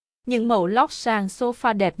những mẫu lót sàn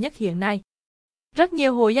sofa đẹp nhất hiện nay. Rất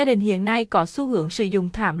nhiều hộ gia đình hiện nay có xu hướng sử dụng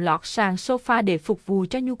thảm lót sàn sofa để phục vụ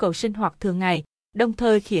cho nhu cầu sinh hoạt thường ngày, đồng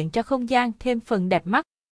thời khiến cho không gian thêm phần đẹp mắt.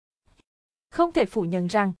 Không thể phủ nhận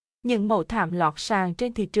rằng, những mẫu thảm lót sàn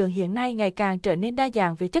trên thị trường hiện nay ngày càng trở nên đa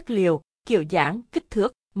dạng về chất liệu, kiểu dáng, kích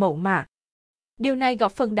thước, mẫu mã. Điều này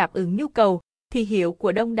góp phần đáp ứng nhu cầu, thị hiếu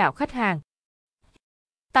của đông đảo khách hàng.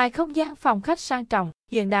 Tại không gian phòng khách sang trọng,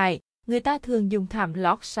 hiện đại, người ta thường dùng thảm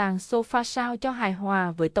lót sàn sofa sao cho hài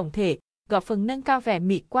hòa với tổng thể, góp phần nâng cao vẻ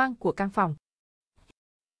mỹ quan của căn phòng.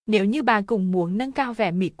 Nếu như bạn cũng muốn nâng cao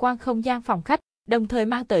vẻ mỹ quan không gian phòng khách, đồng thời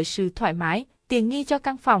mang tới sự thoải mái, tiện nghi cho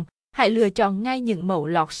căn phòng, hãy lựa chọn ngay những mẫu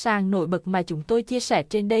lót sàn nổi bật mà chúng tôi chia sẻ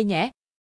trên đây nhé.